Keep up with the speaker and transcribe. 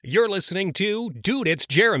You're listening to Dude, It's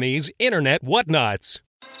Jeremy's Internet Whatnots.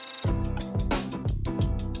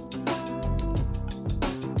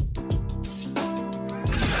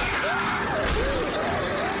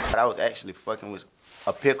 I was actually fucking with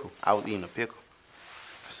a pickle. I was eating a pickle.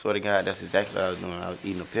 I swear to God, that's exactly what I was doing. I was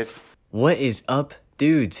eating a pickle. What is up,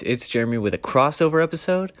 dudes? It's Jeremy with a crossover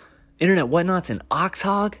episode. Internet Whatnots and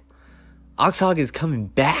Oxhog. Oxhog is coming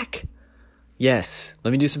back. Yes, let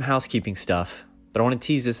me do some housekeeping stuff, but I want to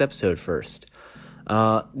tease this episode first.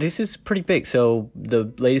 This is pretty big. So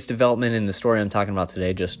the latest development in the story I'm talking about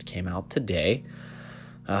today just came out today.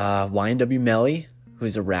 YNW Melly, who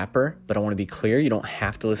is a rapper, but I want to be clear, you don't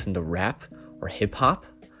have to listen to rap or hip-hop.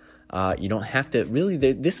 You don't have to, really,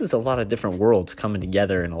 this is a lot of different worlds coming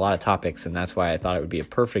together and a lot of topics, and that's why I thought it would be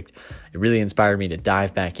it really inspired me to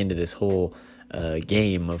dive back into this whole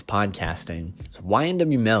game of podcasting. So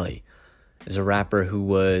YNW Melly is a rapper who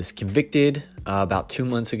was convicted about 2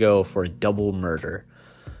 months ago for a double murder.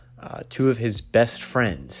 Two of his best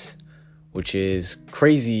friends, which is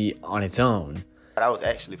crazy on its own. I was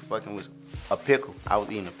actually fucking with a pickle. I was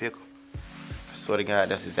eating a pickle. I swear to God,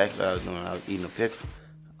 that's exactly what I was doing. I was eating a pickle.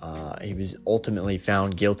 He was ultimately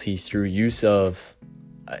found guilty through use of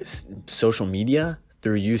social media,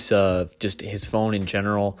 through use of just his phone in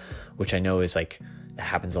general, which I know is that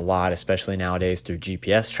happens a lot, especially nowadays through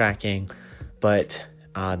GPS tracking. But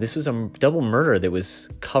this was a double murder that was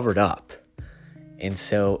covered up. And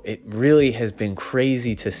so it really has been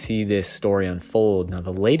crazy to see this story unfold. Now,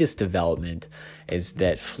 the latest development is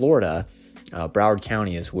that Florida, Broward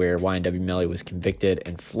County is where YNW Melly was convicted,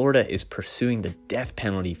 and Florida is pursuing the death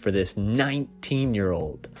penalty for this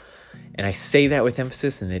 19-year-old. And I say that with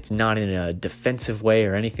emphasis, and it's not in a defensive way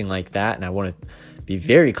or anything like that, and I want to be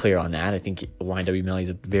very clear on that. I think YNW Melly is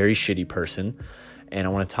a very shitty person, and I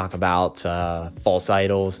want to talk about false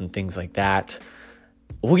idols and things like that.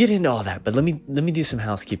 We'll get into all that, but let me do some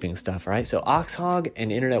housekeeping stuff, all right? So Oxhog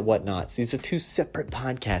and Internet Whatnots, these are two separate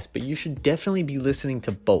podcasts, but you should definitely be listening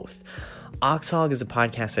to both. Oxhog is a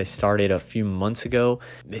podcast I started a few months ago.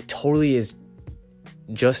 It totally is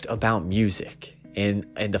just about music. And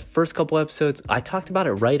the first couple episodes, I talked about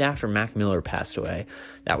it right after Mac Miller passed away.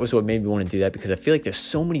 That was what made me want to do that, because I feel like there's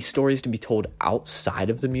so many stories to be told outside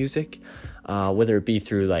of the music, whether it be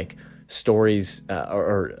through stories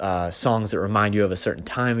or songs that remind you of a certain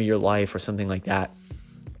time of your life or something like that.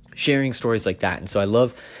 Sharing stories like that. And so I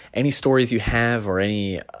love any stories you have or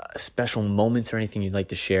any special moments or anything you'd like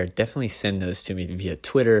to share. Definitely send those to me via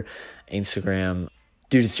Twitter, Instagram,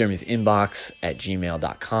 Dude, It's Jeremy's inbox at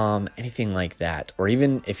gmail.com, anything like that. Or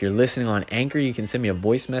even if you're listening on Anchor, you can send me a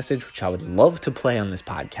voice message, which I would love to play on this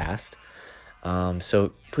podcast.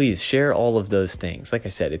 So please share all of those things. Like I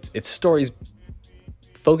said, it's stories,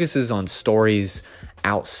 focuses on stories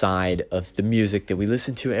outside of the music that we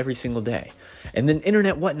listen to every single day. And then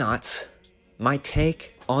Internet Whatnots, my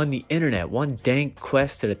take on the internet, one dank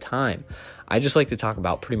quest at a time. I just like to talk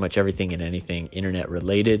about pretty much everything and anything internet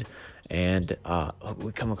related. And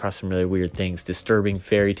we come across some really weird things, disturbing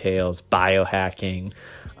fairy tales, biohacking.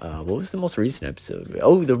 What was the most recent episode?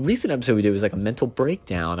 Oh, the recent episode we did was a mental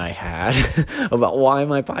breakdown I had about why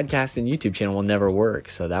my podcast and YouTube channel will never work.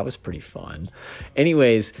 So that was pretty fun.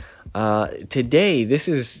 Anyways, today, this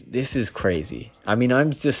is crazy. I mean,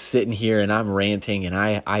 I'm just sitting here and I'm ranting, and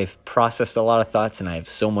I've processed a lot of thoughts, and I have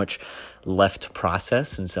so much left to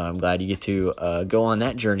process, and so I'm glad you get to go on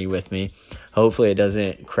that journey with me. Hopefully it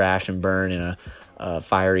doesn't crash and burn in a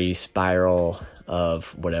fiery spiral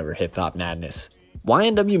of whatever hip-hop madness.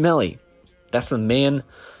 YNW Melly, that's the man,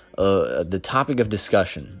 the topic of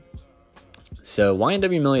discussion. So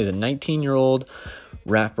YNW Melly is a 19-year-old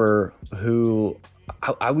rapper who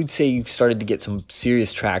I would say started to get some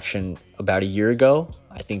serious traction about a year ago.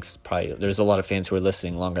 I think there's a lot of fans who are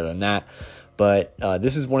listening longer than that. But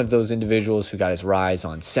this is one of those individuals who got his rise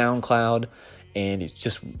on SoundCloud, and it's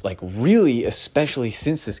just really, especially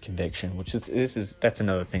since his conviction, that's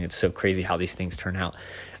another thing. It's so crazy how these things turn out.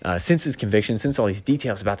 Since his conviction, since all these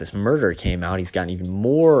details about this murder came out, he's gotten even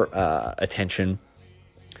more attention,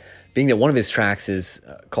 being that one of his tracks is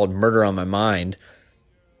called Murder on My Mind,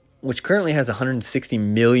 which currently has 160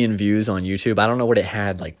 million views on YouTube. I don't know what it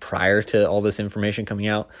had prior to all this information coming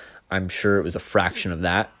out. I'm sure it was a fraction of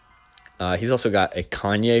that. He's also got a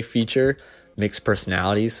Kanye feature, Mixed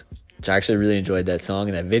Personalities, which I actually really enjoyed that song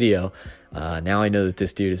and that video. Now I know that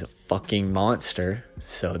this dude is a fucking monster,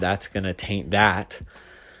 so that's going to taint that.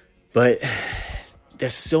 But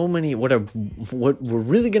there's so many, what we're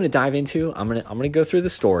really going to dive into, I'm going to go through the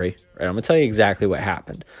story, right? I'm going to tell you exactly what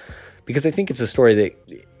happened, because I think it's a story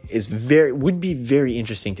that would be very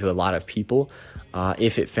interesting to a lot of people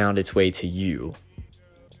if it found its way to you.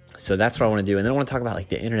 So that's what I want to do. And then I want to talk about like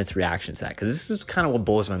the internet's reaction to that, because this is kind of what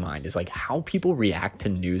blows my mind, is like how people react to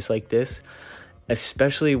news like this,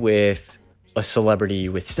 especially with a celebrity,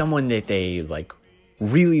 with someone that they like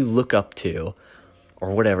really look up to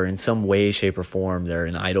or whatever, in some way, shape, or form. They're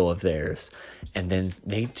an idol of theirs. And then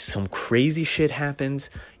some crazy shit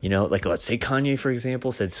happens, you know, like let's say Kanye, for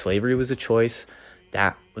example, said slavery was a choice.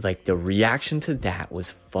 That, like, the reaction to that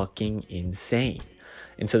was fucking insane.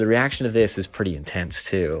 And so the reaction to this is pretty intense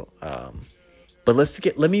too. But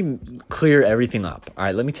let me clear everything up. All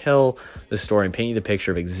right, let me tell the story and paint you the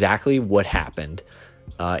picture of exactly what happened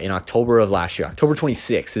in October of last year. October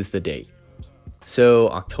 26th is the date. So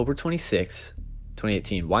October 26th,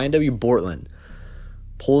 2018, YNW Bortland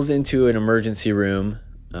pulls into an emergency room,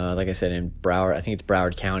 like I said, in Broward, I think it's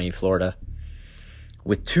Broward County, Florida,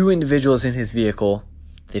 with two individuals in his vehicle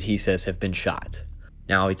that he says have been shot.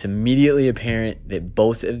 Now, it's immediately apparent that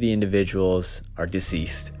both of the individuals are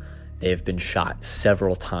deceased. They have been shot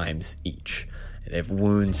several times each. They have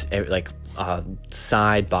wounds, like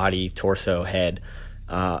side, body, torso, head,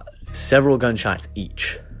 several gunshots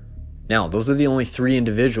each. Now, those are the only three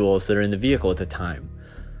individuals that are in the vehicle at the time.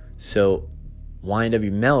 So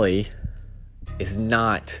YNW Melly is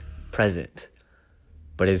not present,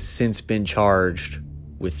 but has since been charged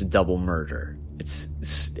with the double murder.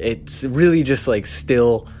 It's really just like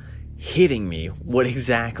still hitting me what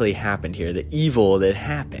exactly happened here, the evil that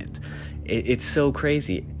happened. It's so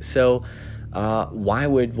crazy. So why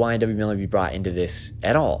would YNW Melly be brought into this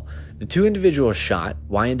at all? The two individuals shot,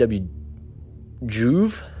 YNW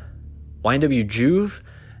Juve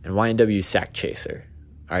and YNW Sack Chaser.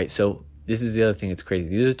 All right, so this is the other thing that's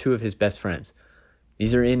crazy. These are two of his best friends.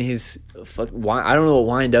 These are in his I don't know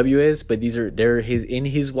what YNW is, but they're in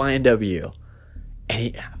his YNW, and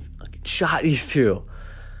he fucking shot these two.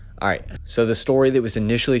 All right, so the story that was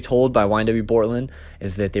initially told by YNW Bortland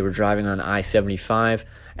is that they were driving on I-75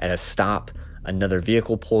 at a stop. Another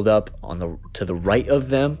vehicle pulled up to the right of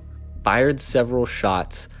them, fired several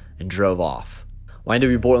shots, and drove off.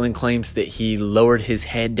 YNW Bortland claims that he lowered his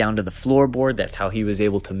head down to the floorboard. That's how he was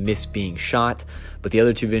able to miss being shot. But the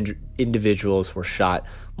other two individuals were shot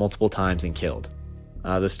multiple times and killed.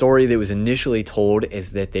 The story that was initially told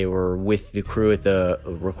is that they were with the crew at the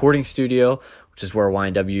recording studio, which is where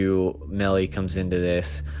YNW Melly comes into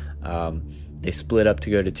this. They split up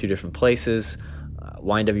to go to two different places.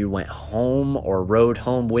 YNW went home or rode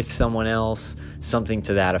home with someone else, something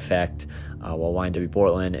to that effect, while YNW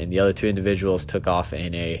Bortland and the other two individuals took off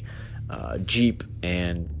in a Jeep,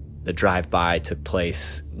 and the drive-by took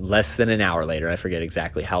place less than an hour later. I forget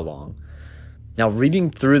exactly how long. Now, reading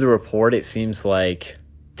through the report, it seems like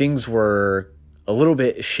things were a little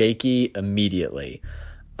bit shaky immediately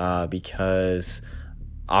because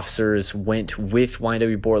officers went with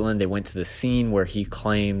YNW Bortland. They went to the scene where he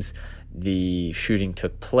claims the shooting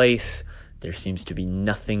took place. There seems to be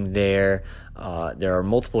nothing there. There are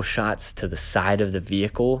multiple shots to the side of the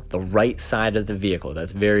vehicle, the right side of the vehicle.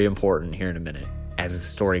 That's very important here in a minute. As the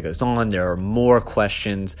story goes on, there are more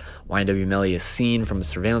questions. YNW Melly is seen from a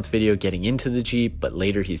surveillance video getting into the Jeep, but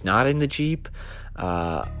later he's not in the Jeep.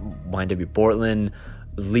 YNW Bortland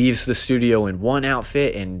leaves the studio in one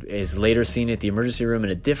outfit and is later seen at the emergency room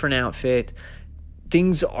in a different outfit.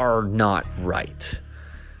 Things are not right.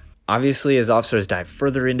 Obviously, as officers dive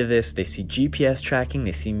further into this, they see GPS tracking.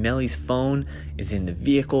 They see Melly's phone is in the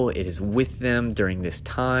vehicle. It is with them during this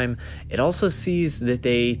time. It also sees that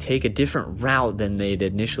they take a different route than they'd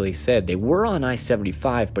initially said. They were on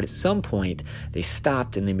I-75, but at some point, they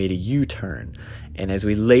stopped and they made a U-turn. And as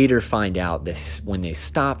we later find out, when they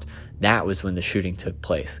stopped, that was when the shooting took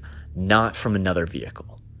place, not from another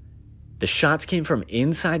vehicle. The shots came from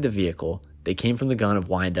inside the vehicle. They came from the gun of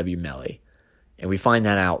YNW Melly. And we find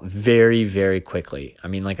that out very, very quickly. I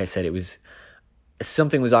mean, like I said,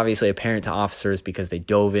 something was obviously apparent to officers because they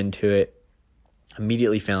dove into it,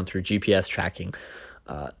 immediately found through GPS tracking.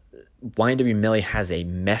 YNW Melly has a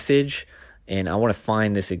message, and I want to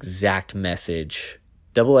find this exact message.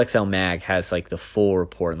 XXL Mag has like the full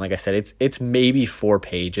report. And like I said, it's maybe 4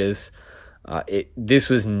 pages. It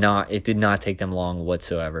did not take them long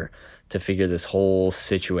whatsoever to figure this whole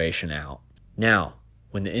situation out. Now,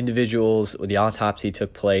 when the autopsy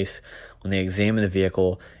took place, when they examined the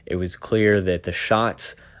vehicle, it was clear that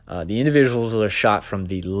the individuals were shot from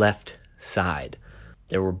the left side.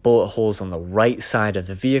 There were bullet holes on the right side of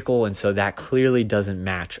the vehicle, and so that clearly doesn't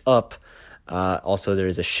match up. Also, there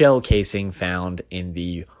is a shell casing found in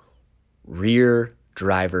the rear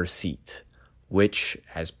driver's seat, which,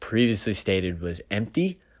 as previously stated, was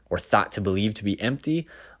empty. or thought to believe to be empty,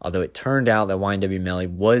 although it turned out that YNW Melly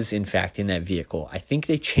was in fact in that vehicle. I think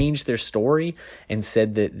they changed their story and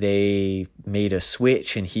said that they made a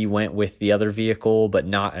switch and he went with the other vehicle, but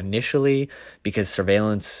not initially, because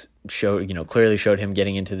surveillance clearly showed him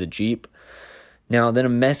getting into the Jeep. Now, then a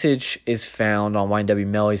message is found on YNW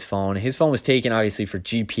Melly's phone. His phone was taken, obviously, for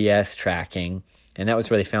GPS tracking, and that was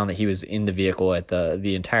where they found that he was in the vehicle at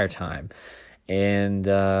the entire time. And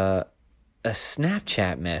a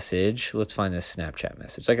Snapchat message. Let's find this Snapchat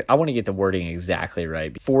message. I want to get the wording exactly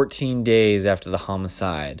right. 14 days after the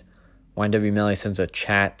homicide, YNW Melly sends a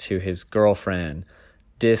chat to his girlfriend.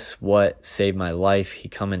 Dis what saved my life. He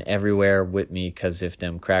coming everywhere with me, because if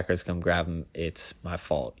them crackers come grab him, it's my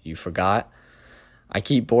fault. You forgot? I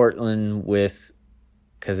keep Bortlen with,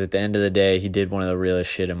 because at the end of the day, he did one of the realest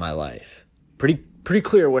shit in my life. Pretty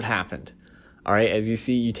clear what happened. All right, as you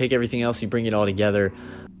see, you take everything else, you bring it all together.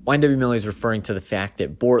 YNW Melly is referring to the fact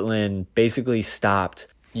that Bortlen basically stopped.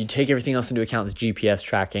 You take everything else into account, the GPS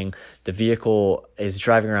tracking. The vehicle is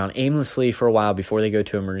driving around aimlessly for a while before they go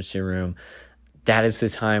to emergency room. That is the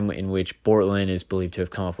time in which Bortlen is believed to have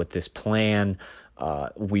come up with this plan.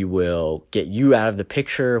 We will get you out of the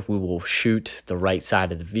picture. We will shoot the right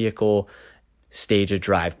side of the vehicle, stage a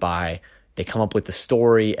drive-by. They come up with the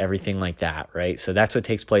story, everything like that, right? So that's what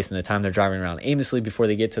takes place in the time they're driving around aimlessly before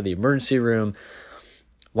they get to the emergency room.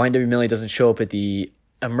 YNW Melly doesn't show up at the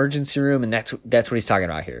emergency room, and that's what he's talking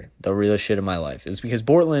about here. The realest shit of my life is because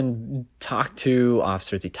Bortlen talked to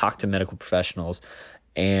officers, he talked to medical professionals,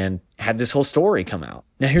 and had this whole story come out.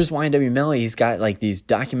 Now here's YNW Melly. He's got like these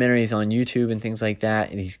documentaries on YouTube and things like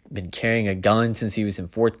that, and he's been carrying a gun since he was in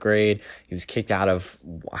 4th grade. He was kicked out of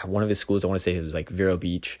one of his schools. I want to say it was like Vero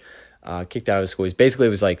Beach. Kicked out of school. He basically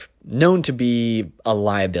was like known to be a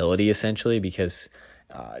liability essentially, because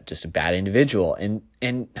just a bad individual.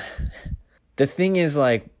 And the thing is,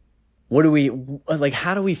 like,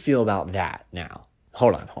 how do we feel about that now?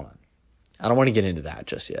 Hold on. I don't want to get into that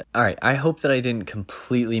just yet. All right, I hope that I didn't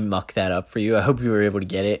completely muck that up for you. I hope you were able to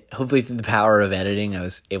get it. Hopefully through the power of editing, I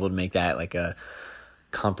was able to make that like a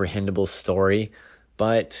comprehensible story.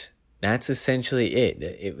 But that's essentially it.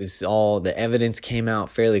 It was all, the evidence came out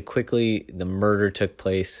fairly quickly. The murder took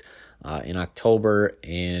place in October,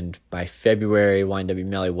 and by February, YNW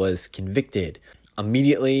Melly was convicted.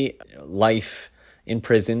 Immediately, life in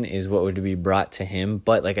prison is what would be brought to him.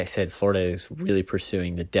 But like I said, Florida is really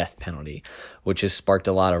pursuing the death penalty, which has sparked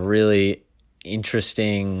a lot of really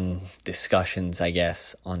interesting discussions, I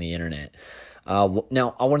guess, on the internet.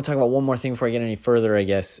 Now, I want to talk about one more thing before I get any further, I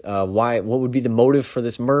guess. What would be the motive for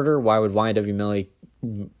this murder? Why would YNW Melly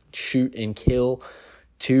shoot and kill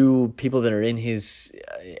 2 people that are in his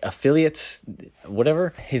affiliates,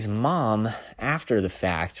 whatever? His mom, after the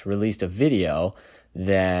fact, released a video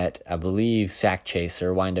that I believe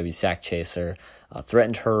YNW Sack Chaser,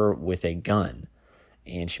 threatened her with a gun.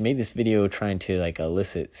 And she made this video trying to like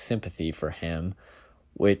elicit sympathy for him,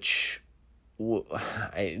 which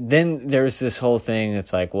then there's this whole thing.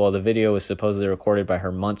 It's like, well, the video was supposedly recorded by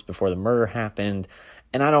her months before the murder happened.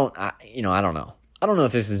 And I don't know. I don't know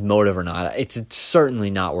if this is motive or not. It's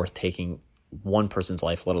certainly not worth taking one person's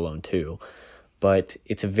life, let alone 2. But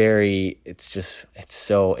it's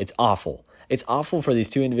awful. It's awful for these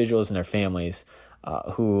 2 individuals and their families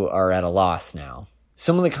who are at a loss now.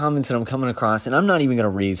 Some of the comments that I'm coming across, and I'm not even going to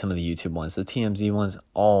read some of the YouTube ones, the TMZ ones,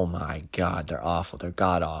 oh my God, they're awful. They're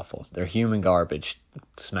god-awful. They're human garbage,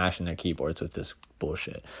 smashing their keyboards with this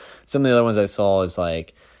bullshit. Some of the other ones I saw is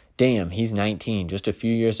like, damn, he's 19, just a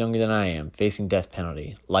few years younger than I am, facing death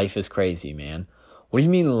penalty. Life is crazy, man. What do you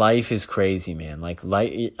mean life is crazy, man? Like,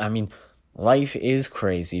 life is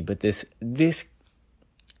crazy, but this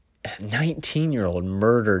 19-year-old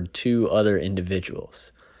murdered 2 other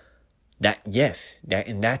individuals.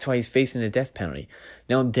 And that's why he's facing the death penalty.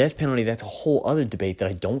 Now, death penalty, that's a whole other debate that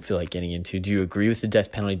I don't feel like getting into. Do you agree with the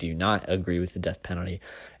death penalty? Do you not agree with the death penalty?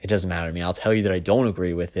 It doesn't matter to me. I'll tell you that I don't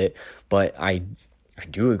agree with it, but I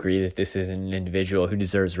do agree that this is an individual who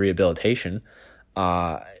deserves rehabilitation.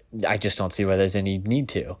 I just don't see why there's any need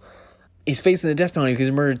to. He's facing the death penalty because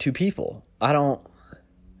he murdered 2 people. I don't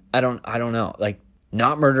know. Like,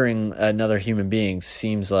 not murdering another human being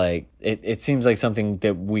seems like it seems like something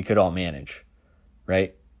that we could all manage,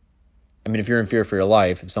 right? I mean, if you're in fear for your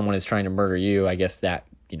life, if someone is trying to murder you, I guess that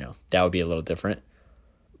would be a little different.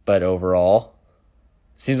 But overall,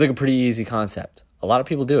 seems like a pretty easy concept. A lot of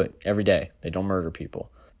people do it every day. They don't murder people.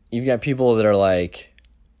 You've got people that are like,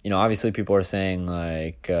 obviously people are saying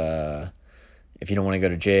like, if you don't want to go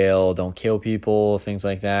to jail, don't kill people, things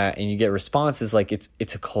like that. And you get responses like it's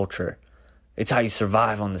a culture. It's how you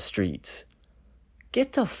survive on the streets.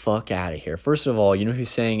 Get the fuck out of here. First of all, you know who's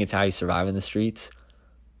saying it's how you survive in the streets?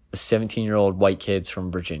 17-year-old white kids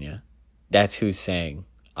from Virginia. That's who's saying,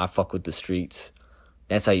 I fuck with the streets.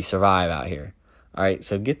 That's how you survive out here. All right,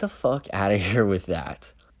 so get the fuck out of here with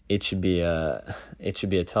that. It should be a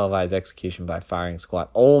televised execution by firing squad.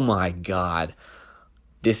 Oh my God.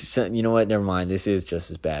 This is, you know what? Never mind. This is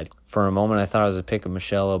just as bad. For a moment, I thought I was a pick of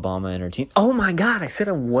Michelle Obama and her team. Oh my God. I said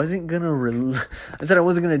I wasn't going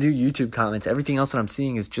to do YouTube comments. Everything else that I'm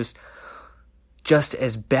seeing is just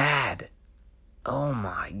as bad. Oh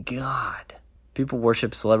my God. People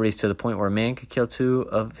worship celebrities to the point where a man could kill two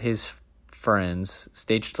of his friends,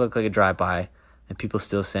 staged to look like a drive-by, and people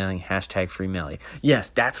still saying #Free Melly. Yes,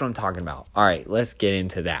 that's what I'm talking about. All right, let's get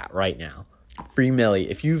into that right now. Free Melly.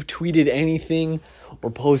 If you've tweeted anything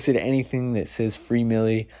or posted anything that says Free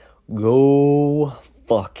Melly, go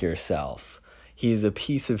fuck yourself. He is a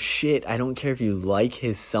piece of shit. I don't care if you like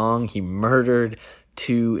his song. He murdered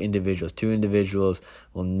two individuals. Two individuals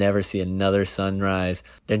will never see another sunrise.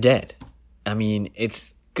 They're dead. I mean,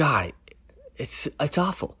 it's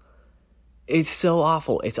awful. It's so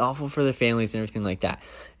awful. It's awful for their families and everything like that.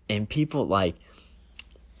 And people like,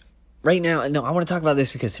 right now, no, I want to talk about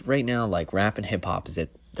this because right now, like, rap and hip hop is at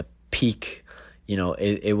the peak. You know,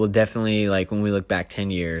 it will definitely, like, when we look back 10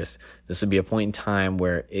 years, this will be a point in time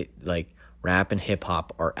where rap and hip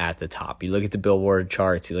hop are at the top. You look at the Billboard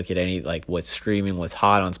charts, you look at any, like, what's streaming, what's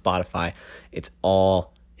hot on Spotify, it's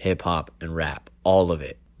all hip hop and rap, all of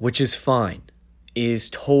it, which is fine. Is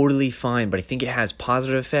totally fine, but I think it has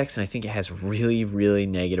positive effects and I think it has really, really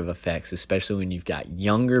negative effects, especially when you've got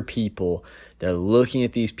younger people. They're looking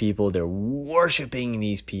at these people, they're worshiping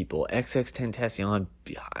these people. XXXTentacion,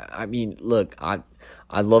 I mean, look, I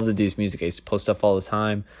love the dude's music. I used to post stuff all the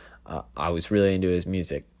time. I was really into his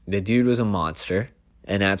music. The dude was a monster,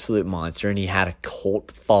 an absolute monster, and he had a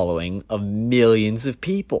cult following of millions of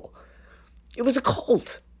people. It was a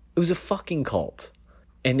cult. It was a fucking cult.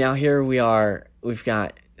 And now here we are, we've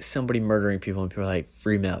got somebody murdering people, and people are like,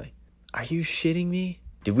 Free Melly. Are you shitting me?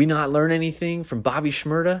 Did we not learn anything from Bobby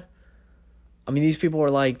Shmurda? I mean, these people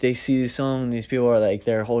are like, they see this song, and these people are like,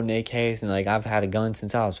 they're holding AKs, and like, I've had a gun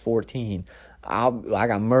since I was 14. I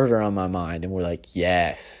got murder on my mind. And we're like,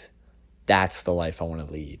 yes, that's the life I want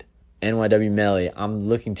to lead. NYW Melly, I'm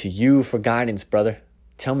looking to you for guidance, brother.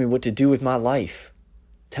 Tell me what to do with my life.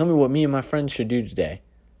 Tell me what me and my friends should do today.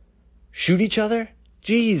 Shoot each other?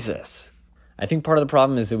 Jesus. I think part of the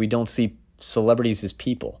problem is that we don't see celebrities as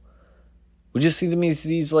people. We just see them as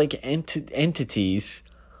these like entities,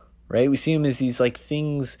 right? We see them as these like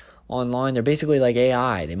things online. They're basically like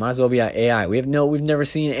AI. They might as well be AI. We've never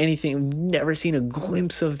seen anything, we've never seen a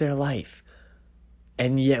glimpse of their life.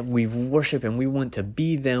 And yet we worship and we want to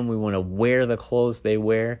be them. We want to wear the clothes they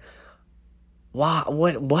wear. Wow,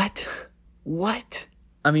 what?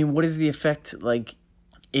 I mean, what is the effect, like,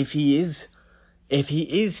 if he is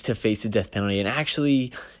to face the death penalty and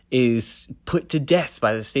actually is put to death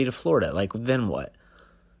by the state of Florida, like, then what?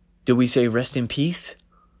 Do we say rest in peace?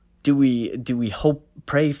 Do we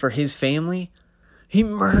pray for his family? He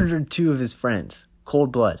murdered two of his friends.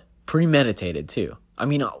 Cold blood. Premeditated, too. I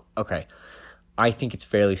mean, okay. I think it's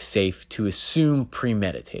fairly safe to assume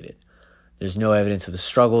premeditated. There's no evidence of the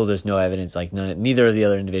struggle. There's no evidence, like, neither of the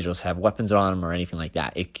other individuals have weapons on them or anything like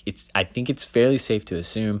that. I think it's fairly safe to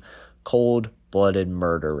assume cold-blooded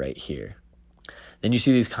murder right here. Then you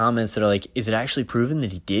see these comments that are like, is it actually proven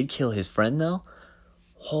that he did kill his friend, though?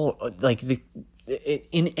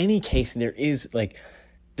 In any case, there is, like,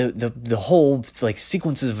 the whole, like,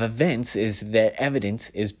 sequences of events is that evidence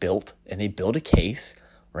is built, and they build a case,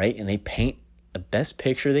 right? And they paint the best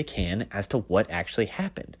picture they can as to what actually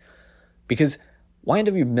happened. Because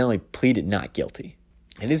YNW Melly pleaded not guilty.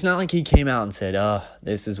 It is not like he came out and said,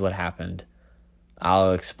 this is what happened.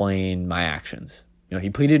 I'll explain my actions. You know, he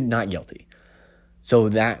pleaded not guilty. So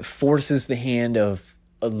that forces the hand of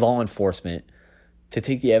law enforcement to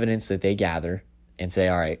take the evidence that they gather and say,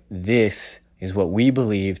 all right, this is what we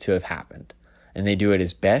believe to have happened. And they do it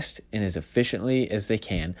as best and as efficiently as they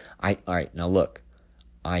can. All right, now look,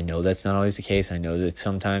 I know that's not always the case. I know that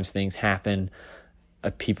sometimes things happen.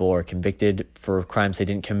 People are convicted for crimes they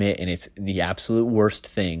didn't commit, and it's the absolute worst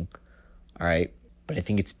thing. All right. But I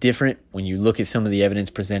think it's different when you look at some of the evidence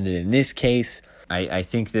presented in this case. I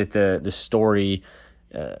think that the story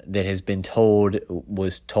that has been told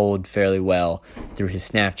was told fairly well through his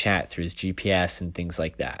Snapchat, through his GPS, and things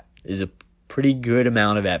like that. There's a pretty good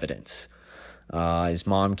amount of evidence. His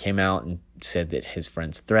mom came out and said that his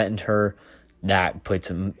friends threatened her. That puts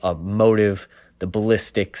a motive, the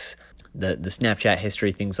ballistics, the Snapchat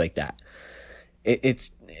history, things like that.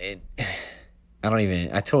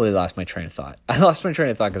 I totally lost my train of thought. I lost my train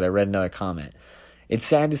of thought because I read another comment. It's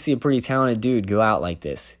sad to see a pretty talented dude go out like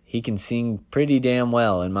this. He can sing pretty damn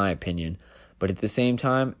well, in my opinion. But at the same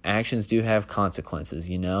time, actions do have consequences,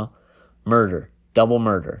 you know? Murder. Double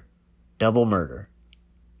murder. Double murder.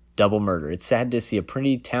 Double murder. It's sad to see a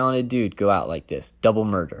pretty talented dude go out like this. Double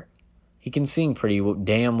murder. He can sing pretty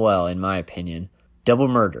damn well, in my opinion. Double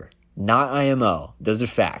murder. Not IMO. Those are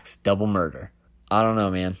facts. Double murder. I don't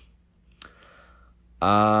know, man.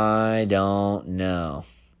 I don't know.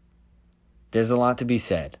 There's a lot to be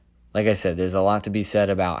said. Like I said, there's a lot to be said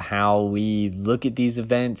about how we look at these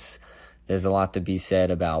events. There's a lot to be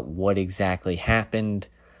said about what exactly happened.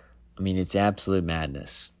 I mean, it's absolute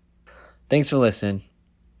madness. Thanks for listening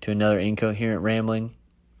to another incoherent rambling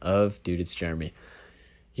of Dude, It's Jeremy.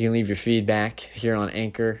 You can leave your feedback here on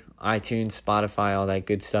Anchor, iTunes, Spotify, all that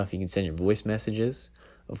good stuff. You can send your voice messages,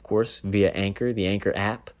 of course, via Anchor, the Anchor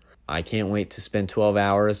app. I can't wait to spend 12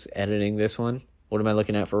 hours editing this one. What am I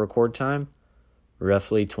looking at for record time?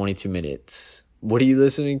 Roughly 22 minutes. What are you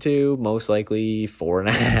listening to? Most likely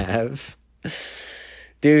 4.5.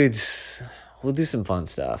 Dudes, we'll do some fun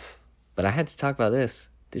stuff. But I had to talk about this.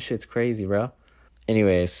 This shit's crazy, bro.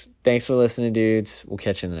 Anyways, thanks for listening, dudes. We'll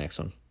catch you in the next one.